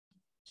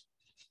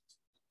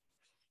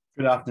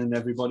Good afternoon,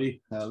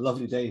 everybody.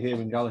 Lovely day here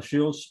in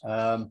Galashiels.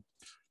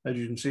 As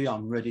you can see,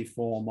 I'm ready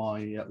for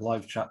my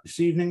live chat this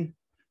evening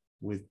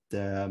with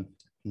none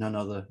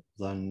other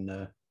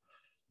than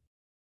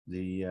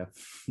the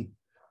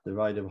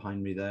rider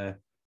behind me there,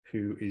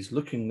 who is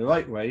looking the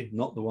right way,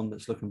 not the one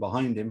that's looking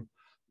behind him,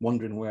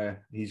 wondering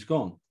where he's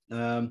gone.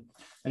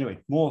 Anyway,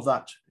 more of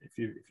that. If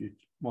you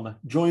want to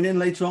join in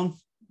later on,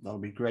 that'll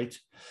be great.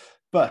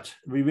 But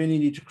we really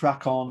need to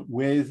crack on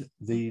with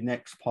the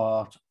next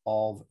part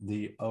of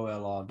the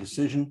OLR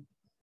decision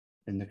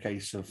in the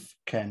case of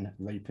Ken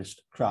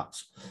Rapist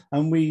Kratz.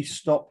 And we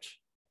stopped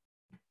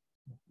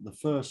the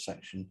first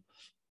section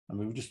and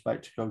we were just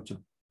about to go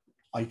to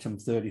item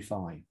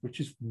 35, which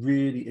is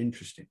really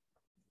interesting.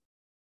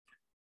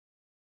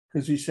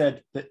 Because he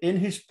said that in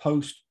his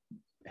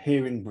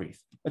post-hearing brief,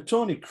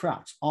 Attorney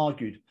Kratz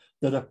argued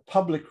that a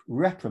public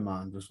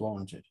reprimand was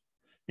warranted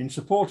in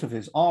support of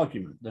his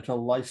argument that a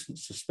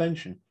license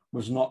suspension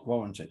was not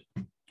warranted.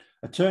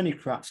 Attorney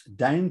Kratz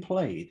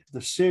downplayed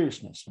the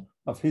seriousness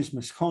of his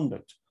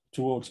misconduct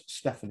towards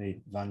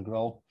Stephanie Van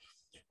Grol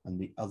and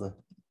the other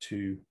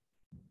two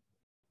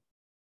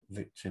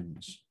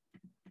victims.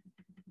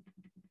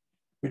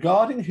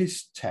 Regarding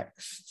his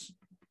texts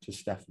to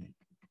Stephanie,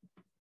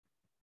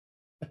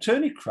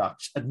 Attorney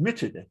Kratz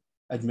admitted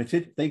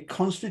they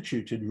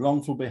constituted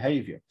wrongful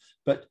behavior,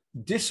 but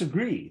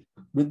disagreed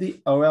with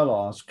the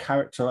OLR's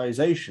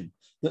characterization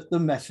that the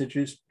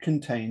messages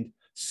contained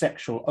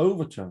sexual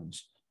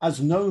overtones,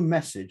 as no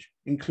message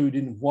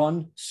included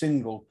one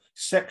single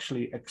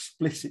sexually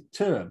explicit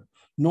term,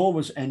 nor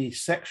was any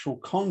sexual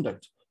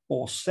conduct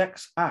or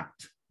sex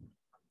act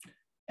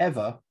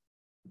ever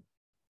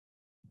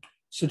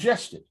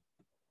suggested.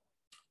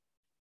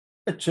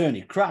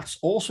 Attorney Kratz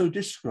also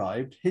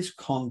described his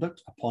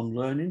conduct upon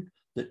learning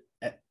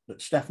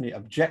that Stephanie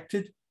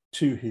objected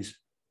to his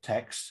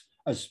texts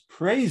as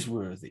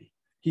praiseworthy.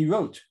 He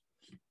wrote,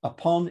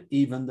 upon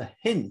even the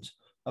hint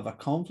of a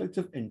conflict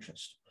of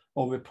interest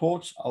or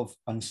reports of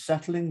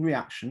unsettling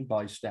reaction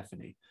by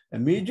Stephanie,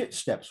 immediate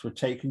steps were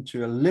taken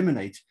to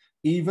eliminate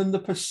even the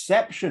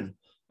perception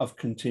of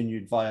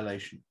continued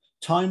violation.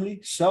 Timely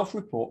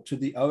self-report to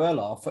the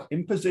OLR for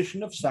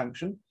imposition of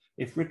sanction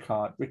if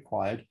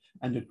required,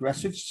 and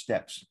aggressive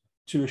steps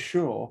to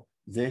assure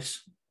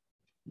this.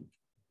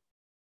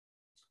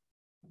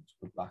 Let's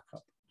go back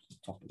up to the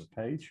top of the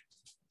page,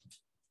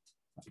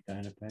 back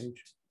down a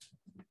page,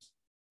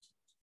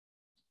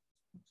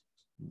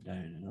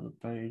 down another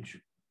page.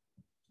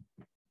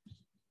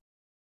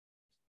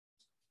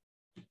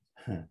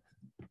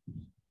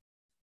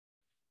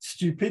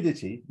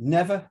 Stupidity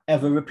never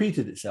ever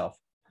repeated itself.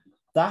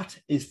 That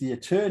is the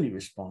attorney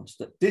response,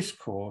 that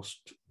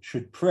discourse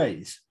should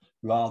praise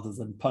rather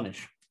than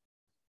punish.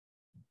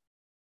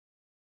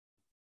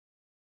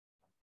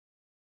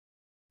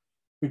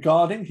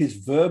 Regarding his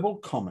verbal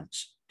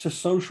comments to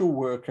social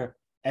worker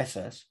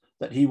SS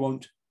that he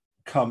won't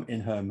come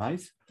in her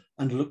mouth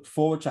and looked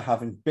forward to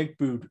having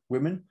big-boobed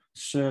women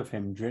serve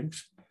him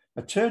drinks,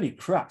 Attorney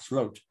Kratz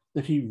wrote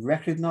that he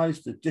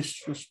recognized the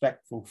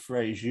disrespectful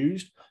phrase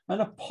used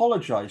and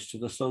apologized to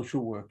the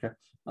social worker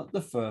at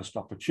the first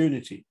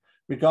opportunity.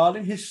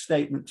 Regarding his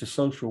statement to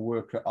social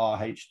worker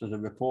RH that a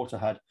reporter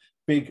had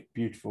big,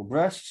 beautiful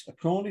breasts,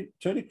 Attorney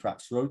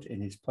Kratz wrote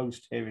in his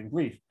post-hearing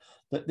brief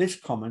that this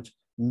comment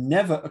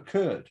never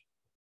occurred.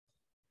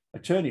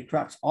 Attorney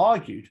Kratz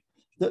argued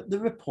that the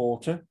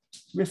reporter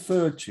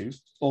referred to,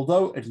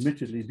 although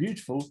admittedly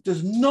beautiful,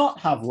 does not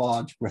have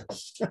large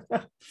breasts.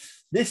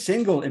 This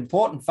single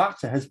important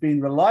factor has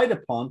been relied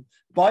upon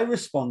by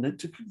respondent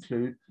to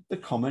conclude the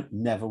comment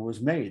never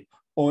was made,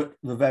 or at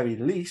the very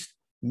least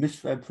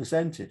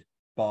misrepresented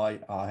by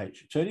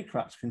RH. Attorney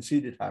Kratz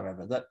conceded,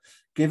 however, that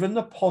given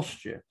the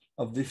posture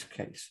of this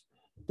case,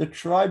 the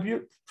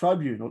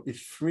tribunal is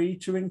free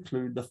to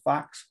include the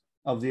facts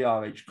of the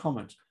RH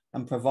comment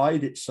and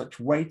provide it such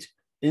weight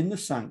in the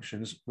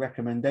sanctions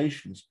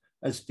recommendations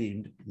as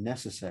deemed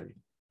necessary.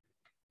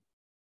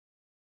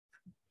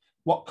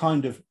 What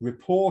kind of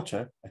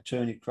reporter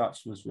Attorney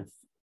Kratz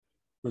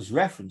was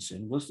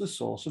referencing was the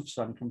source of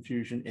some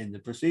confusion in the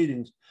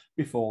proceedings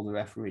before the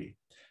referee.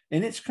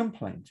 In its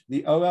complaint,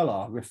 the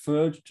OLR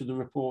referred to the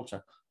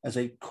reporter as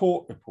a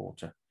court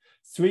reporter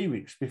 3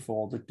 weeks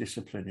before the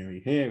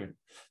disciplinary hearing.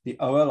 The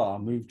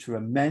OLR moved to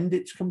amend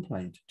its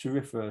complaint to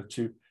refer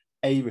to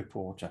a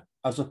reporter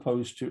as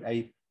opposed to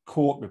a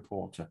court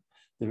reporter.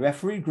 The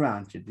referee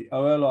granted the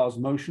OLR's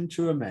motion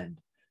to amend.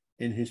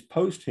 In his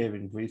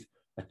post-hearing brief,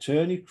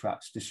 Attorney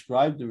Kratz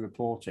described the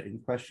reporter in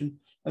question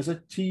as a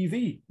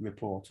TV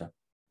reporter.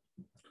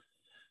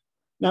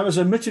 Now, as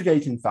a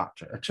mitigating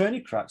factor,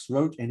 Attorney Kratz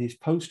wrote in his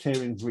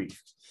post-hearing brief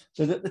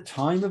that at the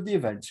time of the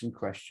events in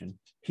question,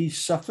 he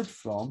suffered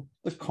from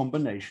the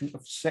combination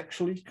of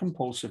sexually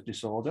compulsive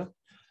disorder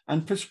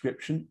and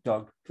prescription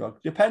drug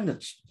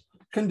dependence,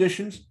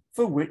 conditions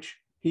for which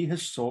he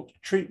has sought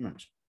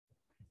treatment.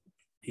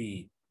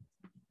 He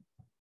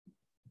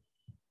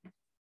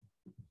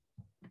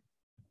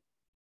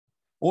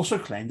also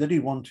claimed that he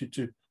wanted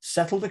to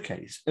settled the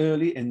case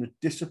early in the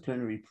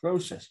disciplinary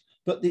process,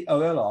 but the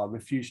OLR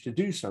refused to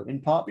do so,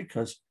 in part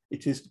because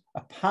it is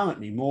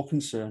apparently more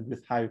concerned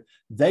with how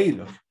they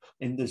look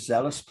in the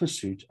zealous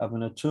pursuit of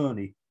an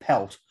attorney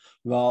pelt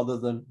rather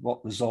than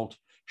what result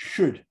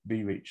should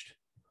be reached.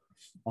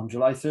 On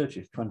July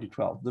 30th,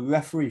 2012, the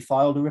referee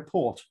filed a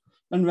report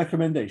and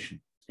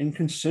recommendation. In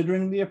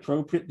considering the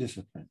appropriate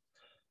discipline,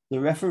 the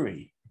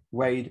referee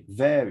weighed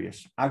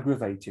various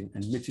aggravating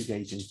and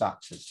mitigating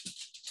factors.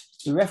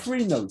 The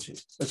referee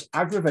noted as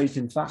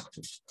aggravating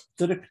factors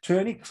that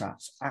attorney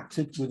Kratz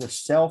acted with a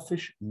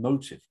selfish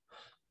motive,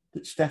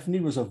 that Stephanie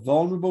was a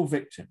vulnerable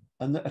victim,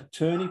 and that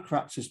attorney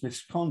Kratz's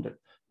misconduct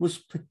was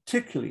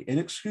particularly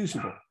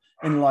inexcusable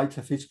in light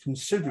of his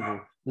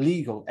considerable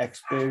legal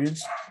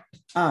experience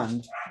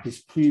and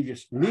his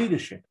previous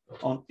leadership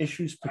on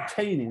issues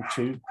pertaining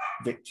to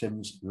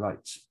victims'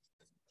 rights.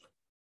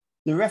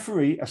 The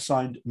referee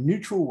assigned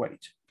neutral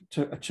weight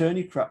to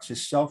attorney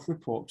Kratz's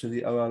self-report to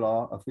the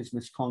OLR of his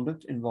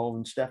misconduct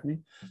involving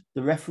Stephanie.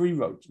 The referee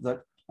wrote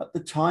that at the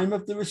time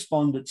of the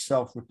respondent's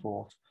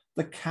self-report,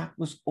 the cat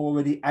was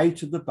already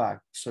out of the bag,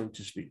 so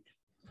to speak.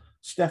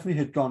 Stephanie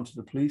had gone to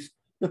the police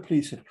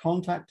had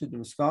contacted the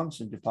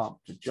Wisconsin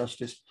Department of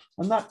Justice,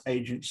 and that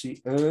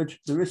agency urged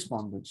the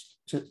respondent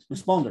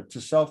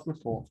to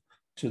self-report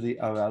to the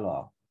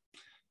OLR.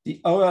 The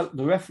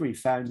referee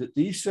found that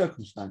these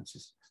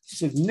circumstances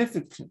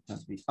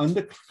significantly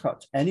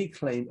undercut any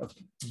claim of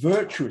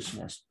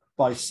virtuousness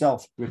by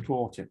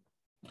self-reporting.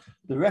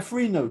 The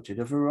referee noted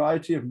a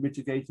variety of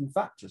mitigating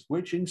factors,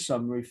 which in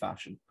summary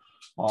fashion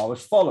are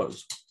as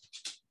follows.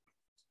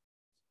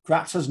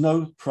 Kratz has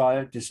no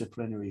prior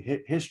disciplinary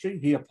history.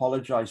 He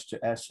apologized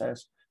to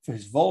SS for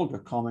his vulgar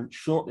comment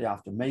shortly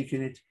after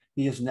making it.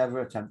 He has never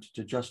attempted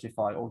to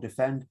justify or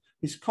defend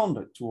his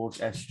conduct towards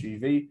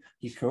SGV.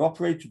 He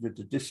cooperated with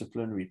the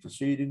disciplinary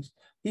proceedings.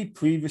 He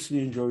previously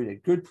enjoyed a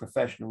good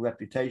professional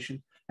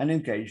reputation and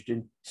engaged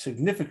in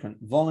significant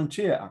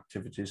volunteer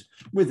activities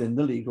within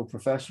the legal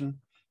profession.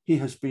 He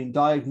has been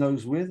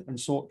diagnosed with and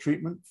sought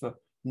treatment for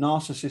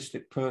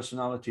narcissistic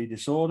personality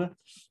disorder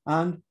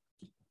and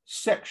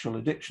sexual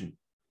addiction.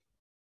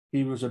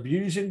 He was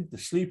abusing the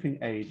sleeping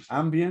aid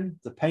Ambien,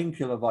 the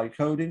painkiller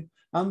Vicodin,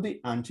 and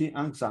the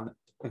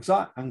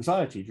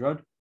anti-anxiety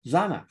drug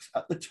Xanax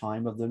at the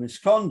time of the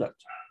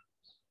misconduct.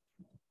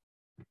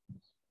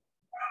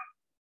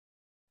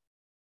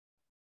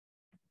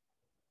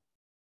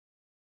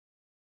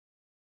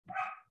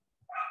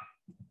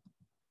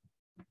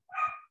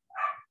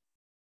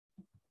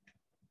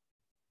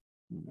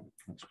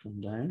 Let's come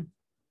down.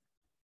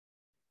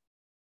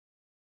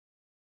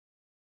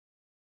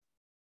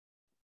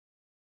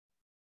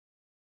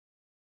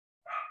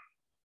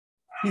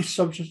 He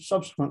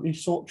subsequently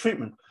sought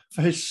treatment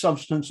for his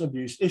substance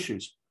abuse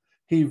issues.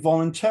 He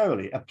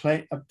voluntarily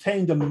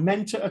obtained a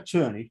mentor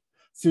attorney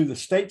through the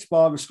State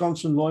Bar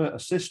Wisconsin Lawyer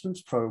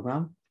Assistance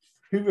Program,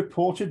 who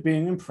reported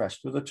being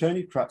impressed with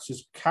attorney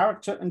Kratz's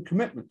character and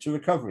commitment to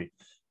recovery,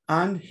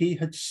 and he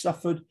had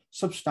suffered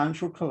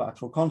substantial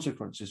collateral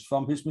consequences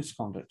from his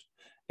misconduct,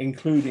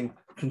 including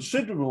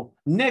considerable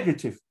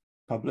negative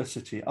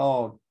publicity.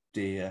 Oh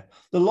dear.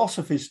 The loss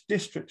of his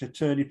district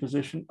attorney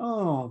position.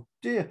 Oh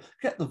dear.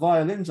 Get the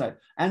violins out.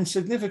 And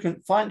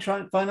significant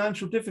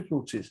financial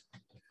difficulties.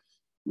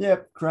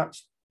 Yep,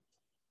 Kratz,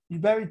 you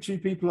buried two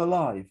people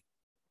alive.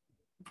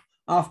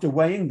 After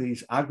weighing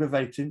these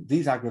aggravating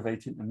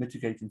and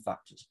mitigating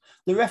factors,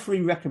 the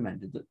referee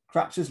recommended that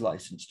Kratz's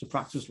license to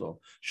practice law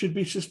should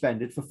be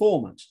suspended for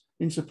 4 months.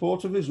 In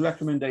support of his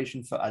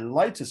recommendation for a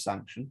lighter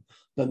sanction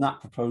than that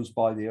proposed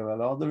by the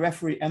OLR, the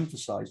referee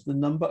emphasized the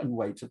number and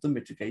weight of the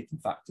mitigating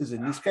factors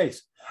in this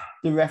case.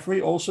 The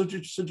referee also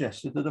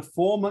suggested that a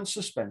 4-month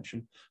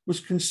suspension was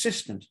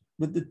consistent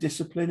with the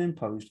discipline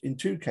imposed in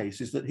 2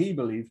 cases that he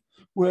believed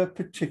were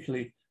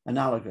particularly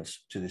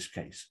analogous to this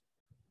case.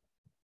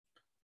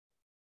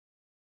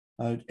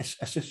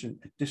 Assistant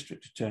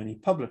District Attorney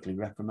publicly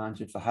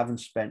reprimanded for having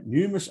spent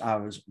numerous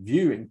hours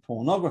viewing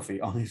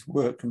pornography on his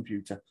work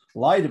computer,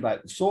 lied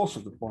about the source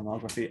of the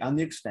pornography and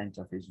the extent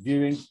of his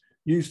viewing,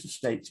 used the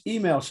state's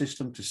email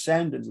system to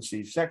send and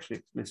receive sexually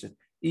explicit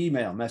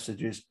email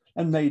messages,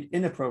 and made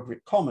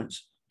inappropriate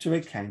comments to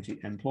a county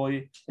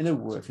employee in a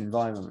work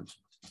environment.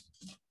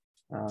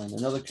 In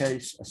another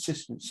case,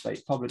 Assistant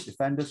State Public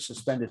Defender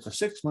suspended for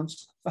 6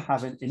 months for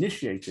having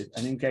initiated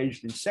and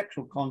engaged in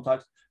sexual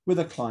contact with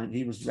a client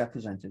he was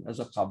representing as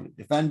a public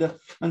defender,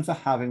 and for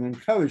having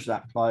encouraged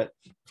that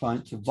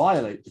client to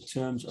violate the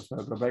terms of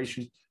her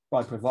probation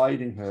by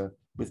providing her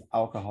with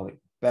alcoholic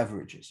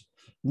beverages.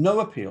 No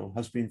appeal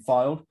has been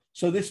filed,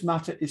 so this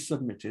matter is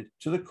submitted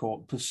to the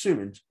court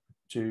pursuant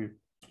to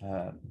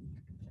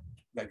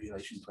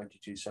Regulation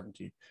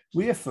 2217.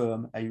 We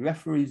affirm a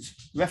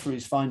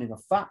referee's finding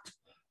of fact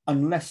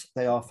unless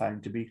they are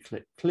found to be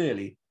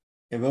clearly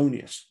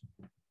erroneous.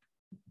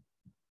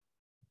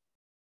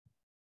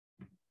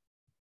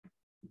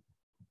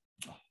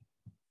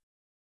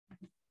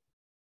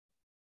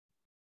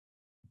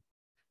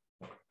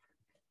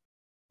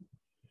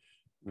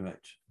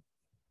 Right.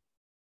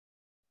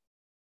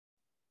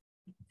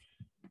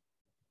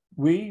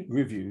 we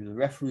review the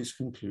referee's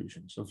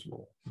conclusions of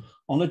law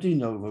on a de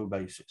novo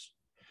basis.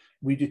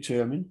 We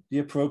determine the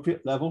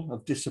appropriate level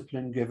of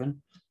discipline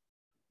given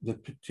the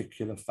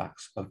particular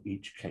facts of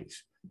each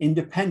case,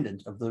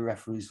 independent of the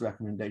referee's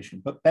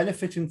recommendation, but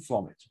benefiting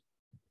from it.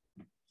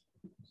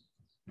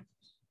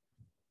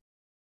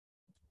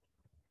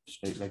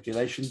 State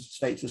regulation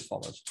states as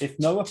follows: if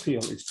no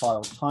appeal is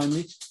filed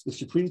timely, the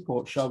Supreme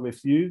Court shall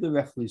review the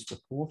referee's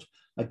report,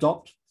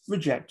 adopt,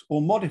 reject,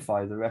 or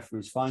modify the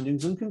referee's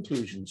findings and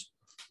conclusions,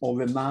 or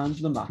remand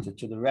the matter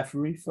to the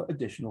referee for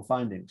additional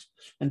findings,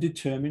 and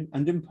determine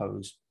and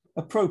impose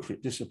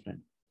appropriate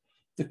discipline.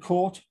 The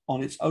court,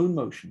 on its own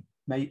motion,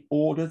 may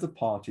order the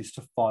parties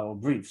to file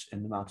briefs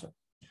in the matter.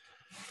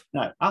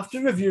 Now, after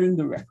reviewing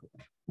the record,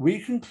 we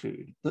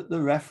conclude that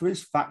the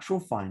referee's factual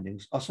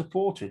findings are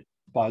supported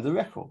by the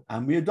record,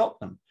 and we adopt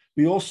them.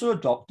 We also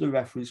adopt the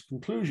referee's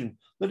conclusion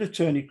that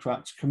Attorney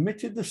Kratz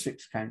committed the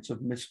 6 counts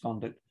of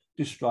misconduct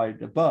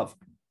described above.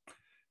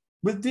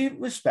 With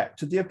respect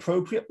to the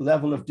appropriate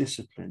level of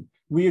discipline,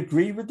 we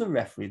agree with the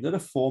referee that a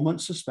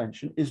 4-month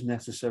suspension is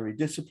necessary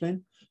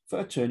discipline for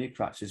Attorney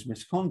Kratz's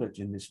misconduct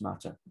in this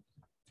matter.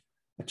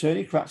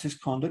 Attorney Kratz's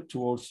conduct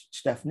towards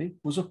Stephanie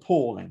was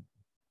appalling.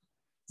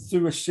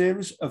 Through a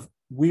series of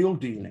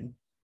wheel-dealing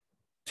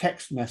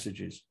text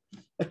messages,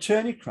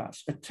 Attorney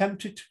Kratz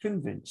attempted to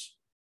convince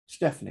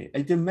Stephanie,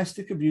 a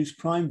domestic abuse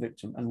crime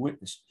victim and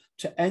witness,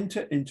 to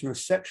enter into a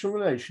sexual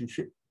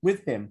relationship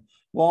with him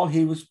while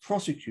he was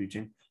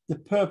prosecuting the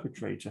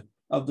perpetrator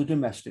of the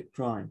domestic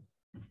crime.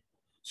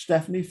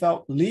 Stephanie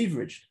felt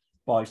leveraged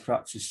by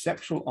Kratz's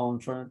sexual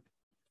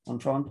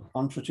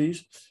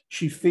entreaties.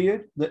 She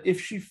feared that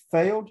if she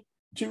failed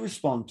to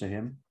respond to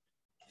him,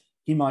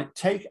 he might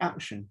take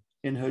action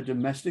in her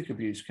domestic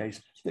abuse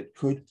case that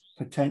could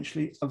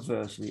potentially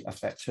adversely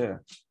affect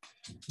her.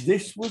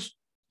 This was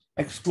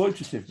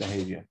exploitative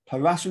behavior,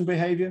 harassing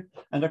behavior,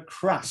 and a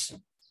crass,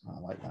 I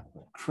like that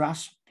word,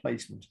 crass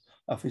placement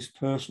of his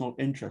personal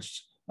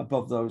interests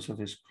above those of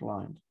his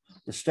client.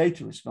 The state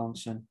of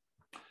Wisconsin,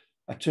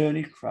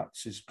 Attorney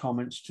Kratz's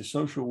comments to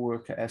social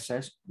worker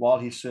SS while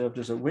he served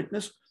as a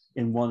witness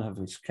in one of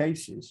his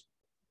cases,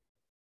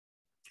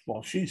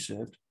 while she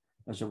served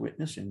as a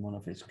witness in one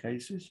of his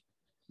cases.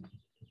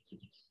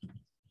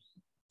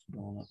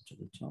 Going up to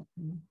the top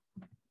here.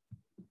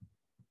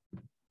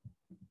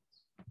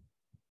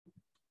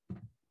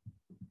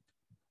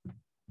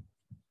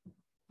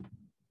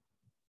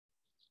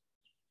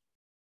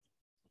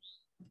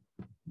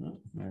 No,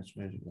 where's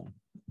it gone?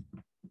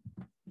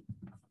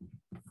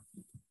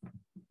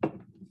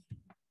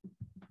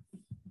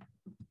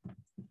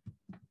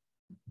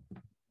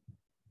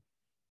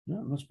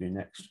 No, it must be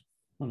next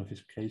one of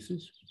his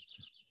cases.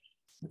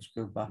 Let's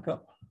go back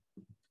up.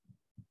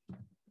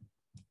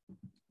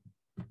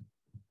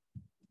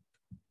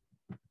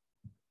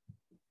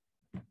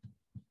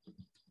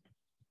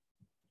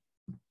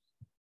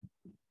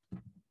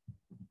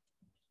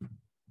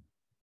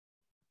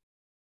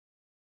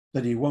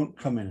 That he won't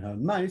come in her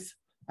mouth,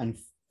 and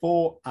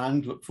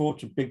look forward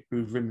to big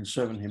boob women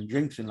serving him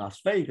drinks in Las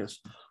Vegas,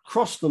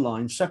 crossed the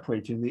line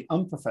separating the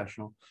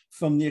unprofessional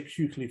from the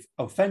acutely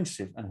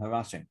offensive and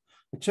harassing.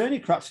 Attorney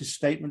Kratz's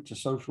statement to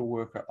social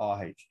worker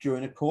RH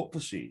during a court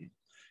proceeding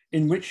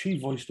in which he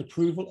voiced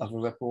approval of a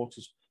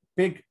reporter's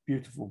big,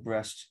 beautiful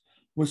breasts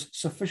was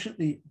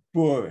sufficiently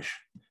boorish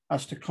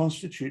as to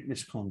constitute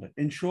misconduct.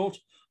 In short,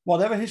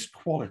 whatever his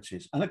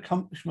qualities and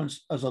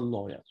accomplishments as a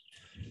lawyer,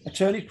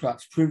 Attorney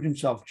Kratz proved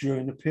himself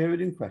during the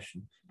period in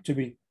question to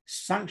be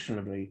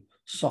sanctionably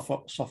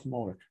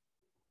sophomoric.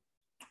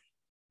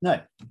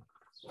 Now,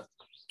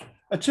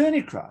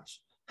 Attorney Kratz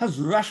has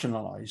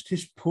rationalized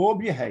his poor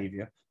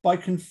behavior by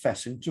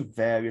confessing to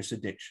various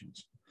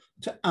addictions,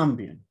 to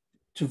Ambien,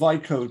 to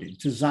Vicodin,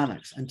 to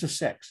Xanax, and to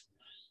sex,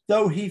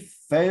 though he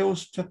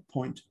fails to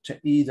point to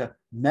either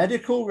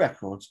medical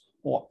records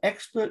or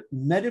expert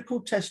medical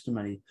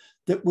testimony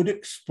that would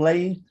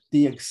explain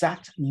the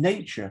exact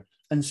nature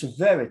and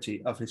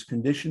severity of his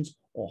conditions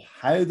or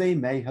how they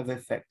may have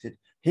affected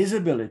his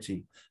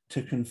ability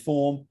to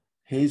conform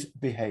his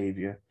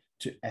behavior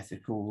to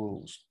ethical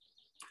rules.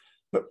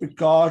 But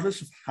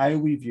regardless of how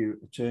we view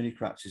Attorney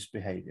Kratz's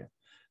behavior,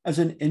 as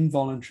an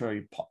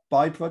involuntary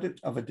byproduct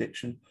of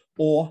addiction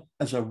or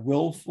as a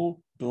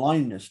willful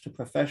blindness to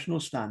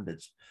professional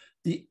standards,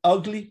 the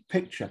ugly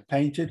picture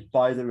painted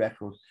by the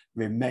record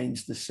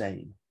remains the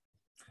same.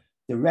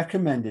 The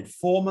recommended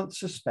 4-month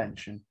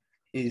suspension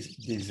is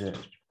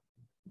deserved.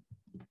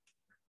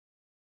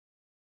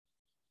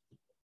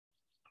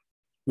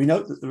 We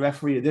note that the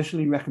referee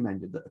additionally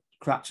recommended that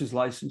Kratz's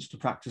license to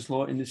practice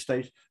law in this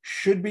state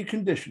should be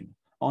conditioned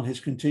on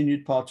his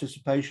continued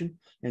participation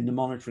in the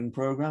monitoring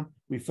program.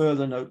 We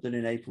further note that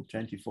in April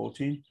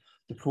 2014,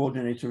 the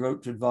coordinator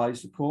wrote to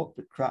advise the court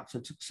that Kratz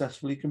had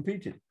successfully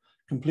completed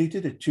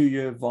a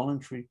 2-year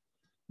voluntary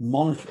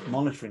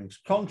monitoring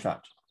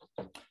contract.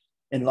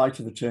 In light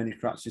of Attorney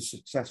Kratz's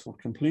successful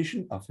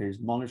completion of his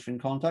monitoring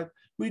contract,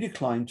 we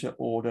declined to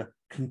order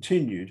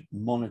continued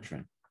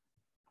monitoring.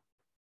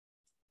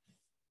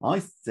 I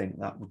think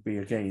that would be,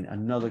 again,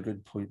 another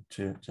good point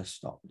to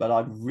stop. But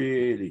I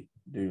really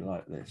do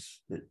like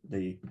this, that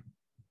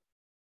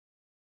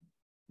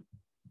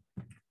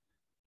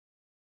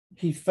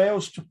he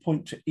fails to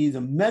point to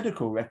either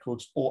medical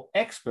records or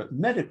expert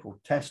medical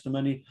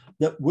testimony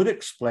that would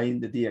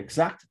explain the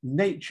exact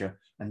nature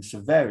and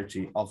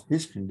severity of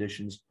his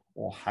conditions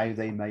or how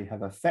they may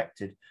have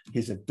affected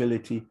his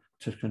ability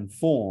to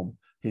conform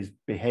his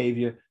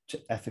behavior to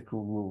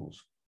ethical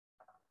rules.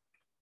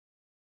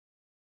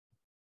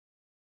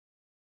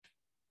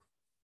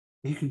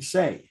 He can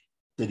say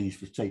that he's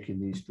taking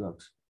these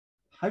drugs.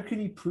 How can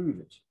he prove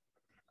it?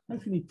 How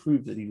can he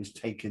prove that he was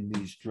taking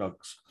these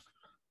drugs?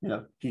 You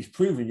know, he's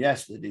proven,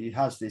 yes, that he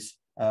has this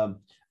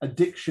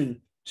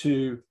addiction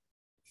to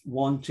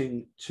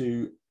wanting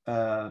to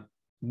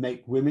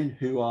make women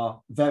who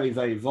are very,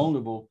 very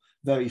vulnerable,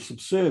 very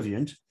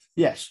subservient.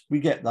 Yes, we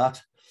get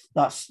that.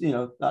 That's, you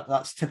know,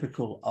 that's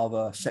typical of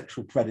a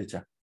sexual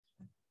predator.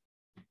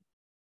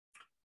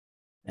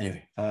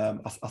 Anyway, I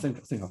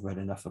think I've read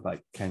enough about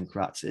Ken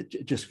Kratz.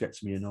 It just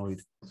gets me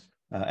annoyed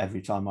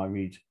every time I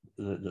read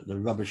the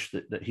rubbish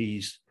that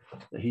he's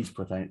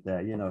put out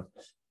there. You know,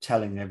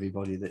 telling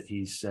everybody that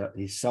he's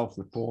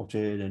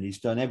self-reported and he's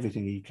done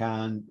everything he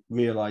can,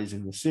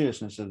 realizing the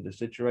seriousness of the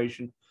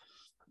situation.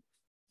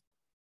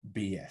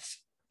 BS.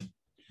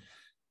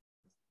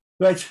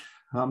 Right,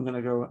 I'm going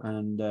to go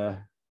and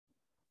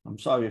I'm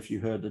sorry if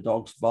you heard the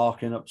dogs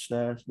barking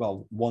upstairs.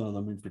 Well, one of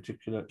them in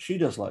particular. She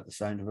does like the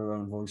sound of her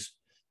own voice.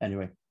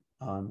 Anyway,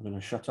 I'm going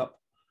to shut up.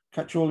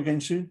 Catch you all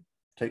again soon.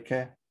 Take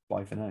care.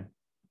 Bye for now.